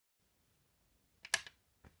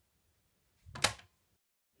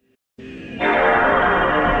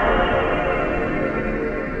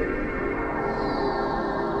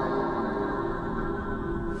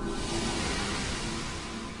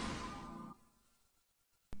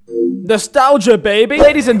Nostalgia, baby.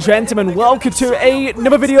 Ladies and gentlemen, welcome to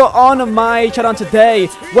another video on my channel. Today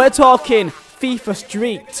we're talking FIFA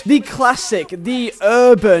Street, the classic, the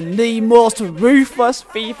urban, the most ruthless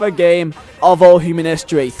FIFA game of all human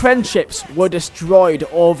history. Friendships were destroyed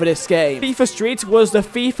over this game. FIFA Street was the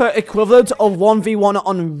FIFA equivalent of 1v1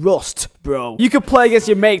 on Rust, bro. You could play against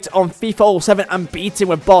your mate on FIFA 07 and beat him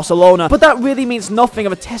with Barcelona, but that really means nothing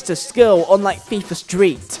of a test of skill, unlike FIFA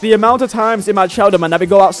Street. The amount of times in my childhood, man, that we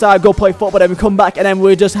go outside, go play football, then we come back, and then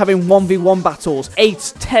we're just having 1v1 battles.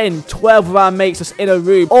 8, 10, 12 of our mates just in a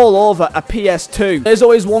room, all over a PS2. There's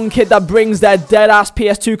always one kid that brings their dead-ass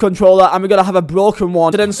PS2 controller, and we're gonna have a broken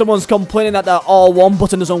one. So then someone's complaining that their R1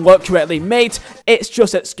 button doesn't work correctly. Mate, it's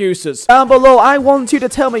just excuses. Down below, I want you to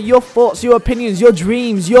tell me your thoughts, your opinions, your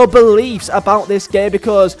dreams, your beliefs about this game,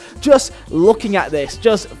 because just looking at this,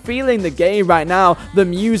 just feeling the game right now, the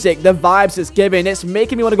music, the vibes it's giving, it's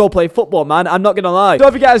making me want to go play football, man. I'm not gonna lie. So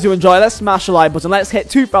if you guys do enjoy, let's smash the like button. Let's hit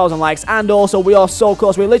 2,000 likes, and also we are so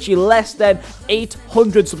close. We're literally less than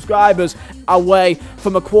 800 subscribers away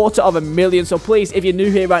from 250,000. So please, if you're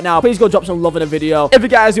new here right now, please go drop some love in the video. If you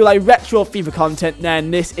guys do like retro FIFA content,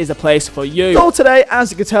 then this is a place for you. So today,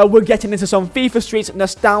 as you can tell, we're getting into some FIFA Street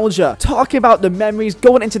nostalgia, talking about the memories,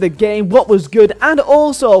 going into the game, what was good, and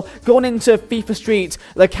also going into FIFA Street,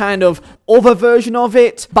 the kind of other version of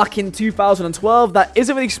it back in 2012 that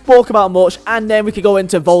isn't really spoke about much. And then we could go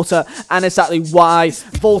into Volta and exactly why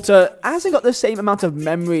Volta hasn't got the same amount of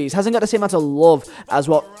memories, hasn't got the same amount of love as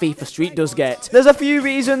what FIFA Street does get. There's a few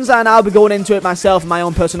reasons, and I'll be going into it myself, my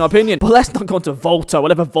own personal opinion. But let's not go into Volta,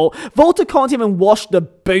 whatever Volta can't even wash the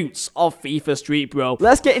boots of FIFA Street, bro.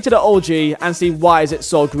 Let's get into the OG and see why is it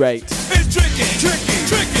so great. It's tricky.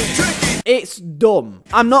 It's dumb.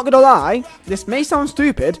 I'm not gonna lie, this may sound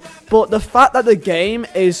stupid, but the fact that the game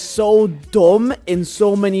is so dumb in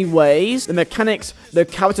so many ways, the mechanics, the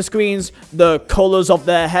character screens, the colors of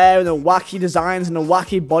their hair, and the wacky designs and the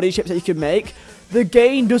wacky body shapes that you can make, the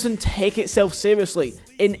game doesn't take itself seriously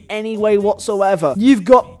in any way whatsoever. You've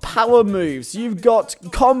got power moves, you've got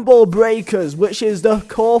combo breakers, which is the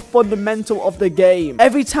core fundamental of the game.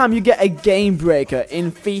 Every time you get a game breaker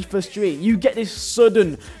in FIFA Street, you get this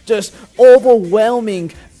sudden, just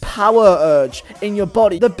overwhelming power urge in your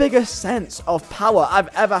body. The biggest sense of power I've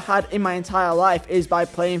ever had in my entire life is by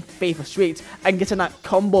playing FIFA Street and getting that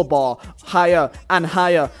combo bar higher and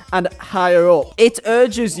higher and higher up. It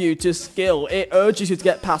urges you to skill, it urges you to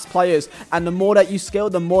get past players, and the more that you skill,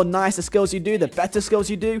 the more nicer skills you do, the better skills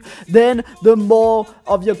you do, then the more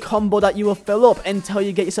of your combo that you will fill up until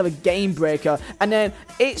you get yourself a game breaker. And then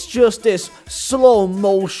it's just this slow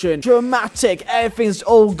motion, dramatic, everything's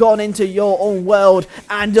all gone into your own world,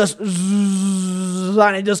 and just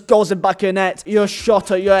and it just goes in back of your net. Your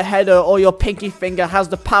shot or your header or your pinky finger has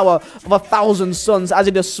the power of 1,000 suns as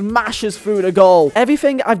it just smashes through the goal.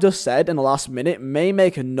 Everything I've just said in the last minute may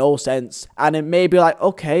make no sense, and it may be like,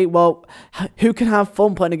 okay, well, who can have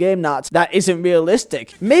fun playing a game that isn't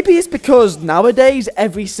realistic? Maybe it's because nowadays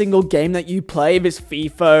every single game that you play, if it's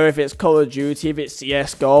FIFA, if it's Call of Duty, if it's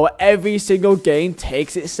CSGO, every single game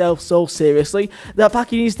takes itself so seriously that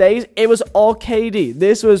back in these days it was arcadey.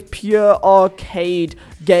 This was pure arcade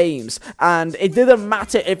games, and it didn't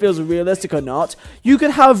matter if it was realistic or not. You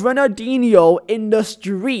could have Ronaldinho in the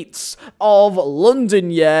streets of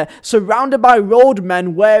London, yeah, surrounded by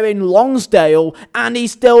roadmen wearing Longsdale, and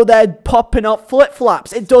he's still there popping up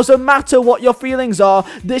flip-flops. It doesn't matter what your feelings are.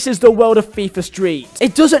 This is the world of FIFA Street.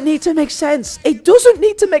 It doesn't need to make sense. It doesn't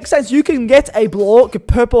need to make sense. You can get a bloke,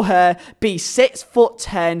 purple hair, be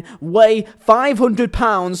 6'10", weigh 500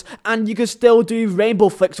 pounds, and you can still do rainbow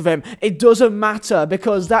flicks with him. It doesn't matter,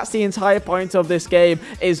 because that's the entire point of this game,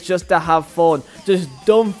 is just to have fun. Just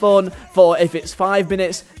dumb fun for, if it's 5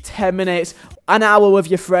 minutes, 10 minutes, an hour with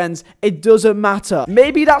your friends, it doesn't matter.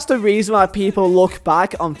 Maybe that's the reason why people look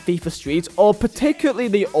back on FIFA Street, or particularly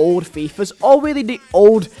the old FIFAs, or really the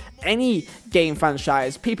old any game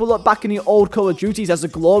franchise. People look back in the old Call of Duties as the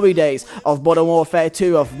glory days of Modern Warfare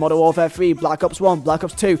 2, of Modern Warfare 3, Black Ops 1, Black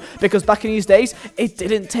Ops 2, because back in these days, it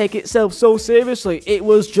didn't take itself so seriously. It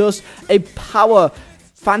was just a power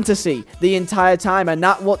fantasy the entire time, and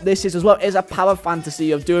that's what this is as well. Is a power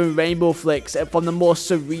fantasy of doing rainbow flicks from the more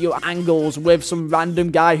surreal angles with some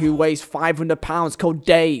random guy who weighs 500 pounds called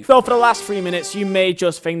Dave. So for the last 3 minutes, you may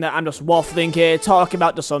just think that I'm just waffling here, talking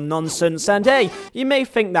about just some nonsense, and hey, you may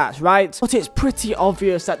think that's right, but it's pretty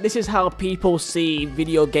obvious that this is how people see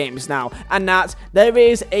video games now, and that there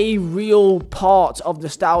is a real part of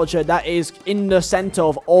nostalgia that is in the center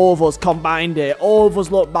of all of us combined here. All of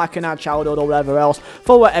us look back in our childhood or whatever else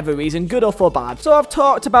for whatever reason, good or for bad. So I've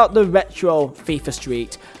talked about the retro FIFA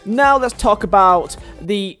Street. Now let's talk about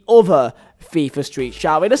the other FIFA Street,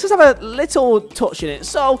 shall we? Let's just have a little touch in it.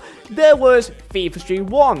 So there was FIFA Street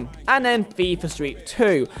 1 and then FIFA Street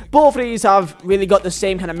 2. Both of these have really got the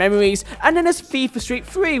same kind of memories. And then there's FIFA Street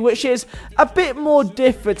 3, which is a bit more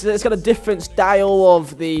different. It's got a different style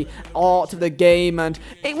of the art of the game, and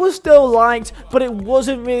it was still liked, but it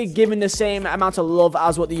wasn't really given the same amount of love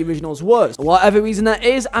as what the originals was. Whatever reason that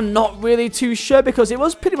is, I'm not really too sure, because it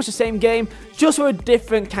was pretty much the same game, just with a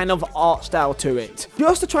different kind of art style to it.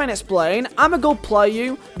 Just to try and explain, I'm gonna go play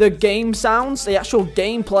you the game sounds, the actual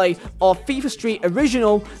gameplay of FIFA Street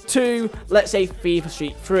original to, let's say, FIFA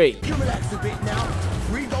Street 3. You relax a bit now.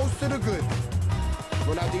 3 goals to the good.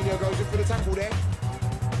 Ronaldinho goes in for the tackle there.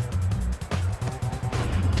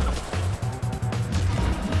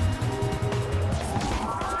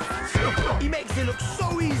 He makes it look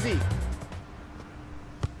so easy.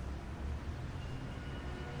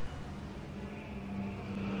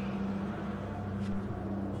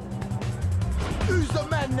 Who's the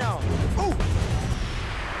man now? Oh!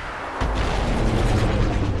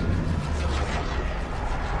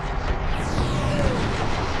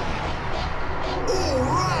 All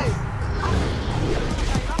right!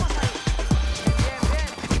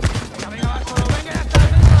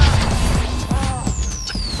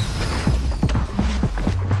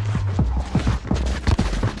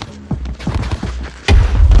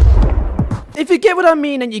 If you get what I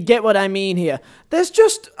mean, and you get what I mean here, there's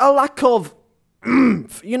just a lack of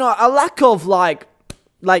you know, a lack of like,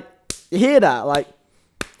 you hear that? Like,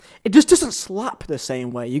 it just doesn't slap the same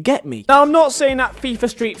way, you get me? Now, I'm not saying that FIFA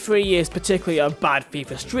Street 3 is particularly a bad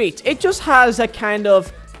FIFA Street. It just has a kind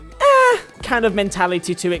of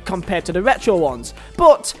mentality to it compared to the retro ones.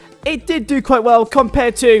 But it did do quite well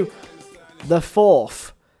compared to the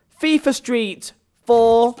fourth. FIFA Street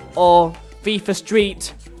 4 or FIFA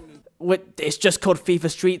Street... It's just called FIFA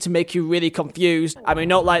Street to make you really confused. I mean,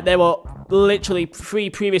 not like there were literally 3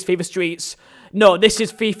 previous FIFA Streets. No, this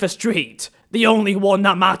is FIFA Street, the only one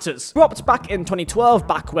that matters. Dropped back in 2012,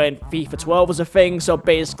 back when FIFA 12 was a thing, so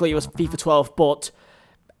basically it was FIFA 12, but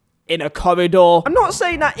in a corridor. I'm not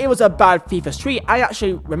saying that it was a bad FIFA Street. I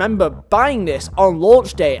actually remember buying this on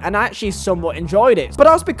launch day, and I actually somewhat enjoyed it. But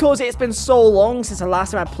that's because it's been so long since the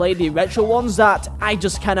last time I played the retro ones that I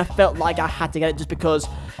just kind of felt like I had to get it, just because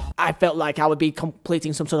I felt like I would be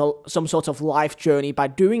completing some sort of life journey by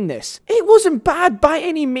doing this. It wasn't bad by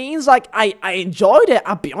any means. Like, I enjoyed it,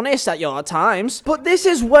 I'll be honest, at times. But this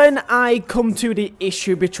is when I come to the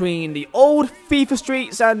issue between the old FIFA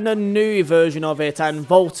Streets and the new version of it and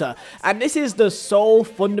Volta. And this is the sole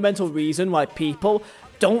fundamental reason why people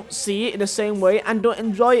don't see it in the same way and don't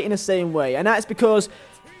enjoy it in the same way. And that's because,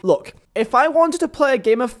 look, if I wanted to play a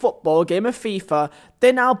game of football, a game of FIFA,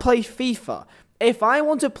 then I'll play FIFA. If I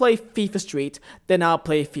want to play FIFA Street, then I'll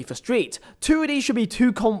play FIFA Street. Two of these should be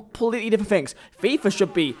two completely different things. FIFA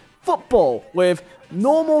should be football with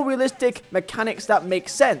normal, realistic mechanics that make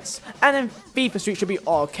sense. And then FIFA Street should be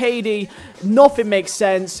arcadey, nothing makes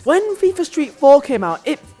sense. When FIFA Street 4 came out,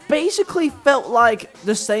 it basically felt like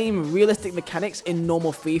the same realistic mechanics in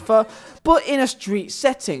normal FIFA, but in a street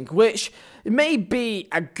setting, which may be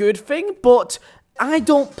a good thing, but I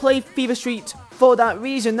don't play FIFA Street for that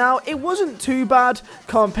reason. Now, it wasn't too bad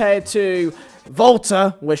compared to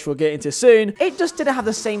Volta, which we'll get into soon. It just didn't have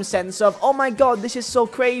the same sense of, oh my god, this is so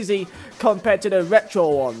crazy, compared to the retro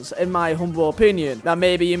ones, in my humble opinion. Now,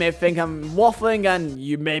 maybe you may think I'm waffling, and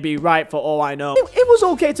you may be right for all I know. It was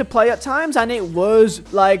okay to play at times, and it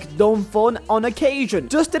was, like, done fun on occasion.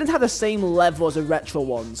 Just didn't have the same level as the retro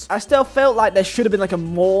ones. I still felt like there should have been, like, a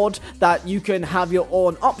mod that you can have your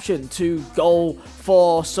own option to go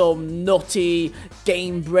for some nutty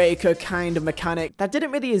game breaker kind of mechanic that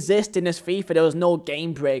didn't really exist in this FIFA. There was no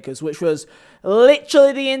game breakers, which was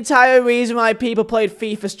literally the entire reason why people played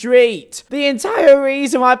FIFA Street. The entire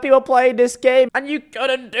reason why people played this game, and you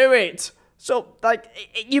couldn't do it. So, like,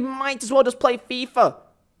 you might as well just play FIFA,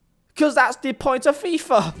 because that's the point of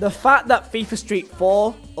FIFA. The fact that FIFA Street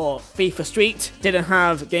 4 or FIFA Street didn't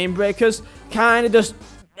have game breakers kind of just...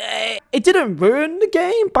 it didn't ruin the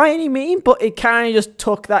game by any means, but it kind of just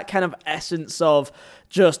took that kind of essence of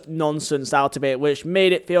just nonsense out of it, which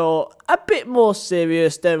made it feel a bit more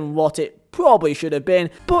serious than what it probably should have been.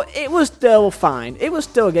 But it was still fine. It was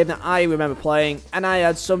still a game that I remember playing, and I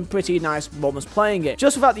had some pretty nice moments playing it.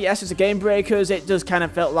 Just without the essence of game breakers, it just kind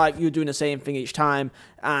of felt like you were doing the same thing each time,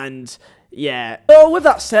 and yeah. So with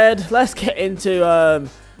that said, let's get into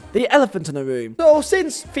the elephant in the room. So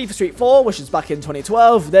since FIFA Street 4, which is back in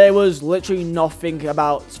 2012, there was literally nothing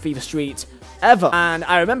about FIFA Street ever. And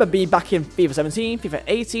I remember being back in FIFA 17, FIFA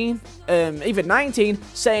 18, even 19,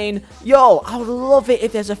 saying, yo, I would love it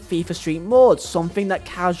if there's a FIFA Street mode, something that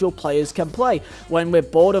casual players can play. When we're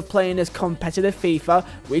bored of playing this competitive FIFA,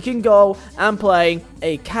 we can go and play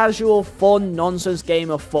a casual, fun, nonsense game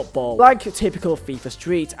of football, like typical FIFA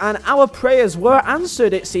Street. And our prayers were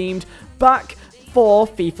answered, it seemed, back for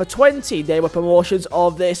FIFA 20. They were promotions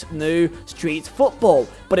of this new street football,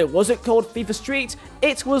 but it wasn't called FIFA Street,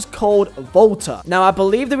 it was called Volta. Now, I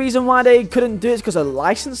believe the reason why they couldn't do it is because of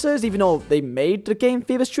licenses, even though they made the game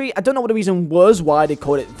FIFA Street. I don't know what the reason was why they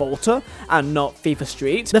called it Volta and not FIFA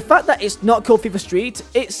Street. The fact that it's not called FIFA Street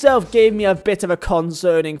itself gave me a bit of a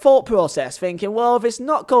concerning thought process, thinking, well, if it's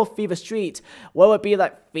not called FIFA Street, will it be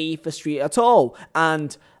like FIFA Street at all?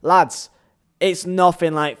 And lads, it's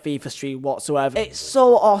nothing like FIFA Street whatsoever. It's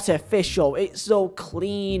so artificial. It's so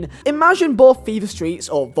clean. Imagine both FIFA Streets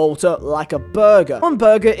or Volta like a burger. One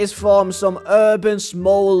burger is from some urban,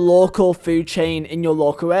 small, local food chain in your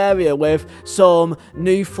local area with some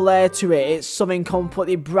new flair to it. It's something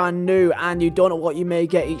completely brand new and you don't know what you may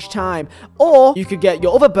get each time. Or you could get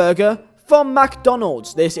your other burger from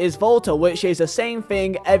McDonald's. This is Volta, which is the same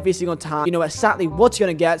thing every single time. You know exactly what you're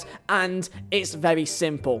going to get, and it's very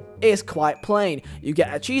simple. It's quite plain. You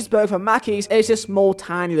get a cheeseburger from Mackey's, it's a small,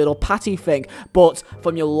 tiny little patty thing, but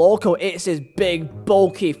from your local, it's this big,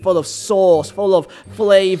 bulky, full of sauce, full of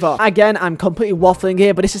flavor. Again, I'm completely waffling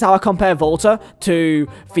here, but this is how I compare Volta to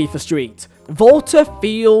FIFA Street. Volta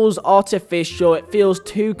feels artificial, it feels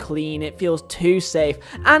too clean, it feels too safe,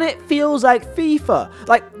 and it feels like FIFA.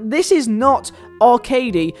 Like, this is not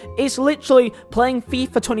arcadey, it's literally playing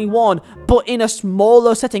FIFA 21, but in a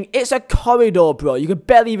smaller setting. It's a corridor, bro. You can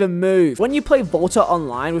barely even move. When you play Volta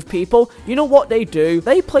online with people, you know what they do?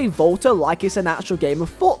 They play Volta like it's an actual game of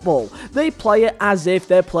football. They play it as if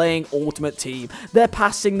they're playing Ultimate Team. They're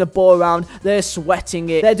passing the ball around, they're sweating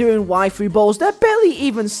it, they're doing Y3 balls, they're barely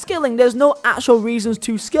even skilling. There's no actual reasons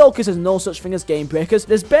to skill because there's no such thing as game breakers.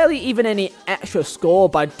 There's barely even any extra score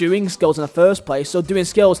by doing skills in the first place, so doing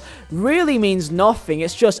skills really means nothing.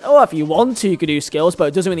 It's just, oh, if you want to, you can do skills, but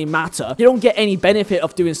it doesn't really matter. You don't get any benefit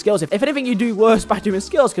of doing skills. If anything, you do worse by doing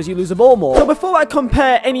skills because you lose the ball more. So before I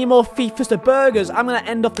compare any more FIFAs to burgers, I'm going to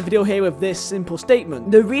end off the video here with this simple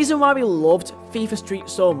statement. The reason why we loved FIFA Street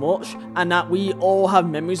so much and that we all have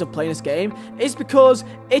memories of playing this game is because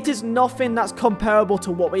it is nothing that's comparable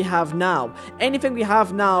to what we have now. Anything we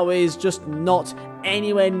have now is just not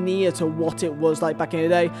anywhere near to what it was like back in the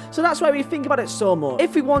day. So that's why we think about it so much.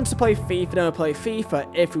 If we want to play FIFA, then we'll play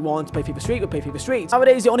FIFA. If we want to play FIFA Street, we'll play FIFA Street.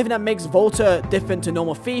 Nowadays, the only thing that makes Volta different to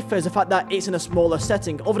normal FIFA is the fact that it's in a smaller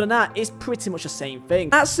setting. Other than that, it's pretty much the same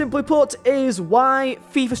thing. That, simply put, is why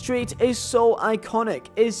FIFA Street is so iconic,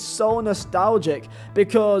 is so nostalgic,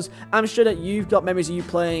 because I'm sure that you've got memories of you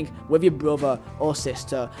playing with your brother or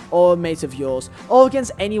sister or a mate of yours, or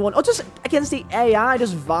against anyone, or just against the AI,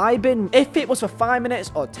 just vibing. If it was for 5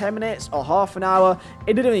 minutes or 10 minutes or half an hour,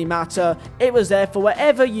 it didn't really matter. It was there for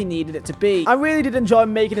wherever you needed it to be. I really did enjoy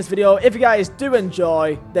making this video. If you guys do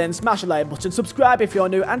enjoy, then smash the like button, subscribe if you're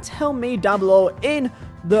new, and tell me down below in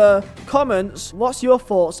the comments what's your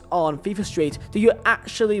thoughts on FIFA Street. Do you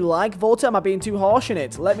actually like Volta? Am I being too harsh in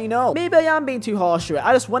it? Let me know. Maybe I am being too harsh in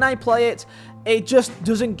it. When I play it, it just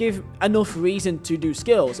doesn't give enough reason to do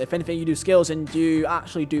skills. If anything, you do skills and you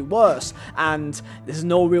actually do worse, and there's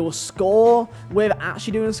no real score with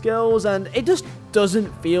actually doing skills, and it just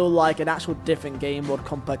doesn't feel like an actual different game mode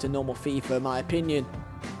compared to normal FIFA, in my opinion.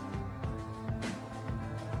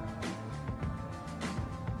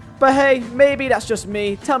 But hey, maybe that's just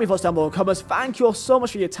me. Tell me your thoughts down below in the comments. Thank you all so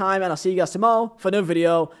much for your time, and I'll see you guys tomorrow for another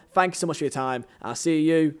video. Thank you so much for your time. I'll see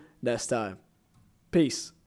you next time. Peace.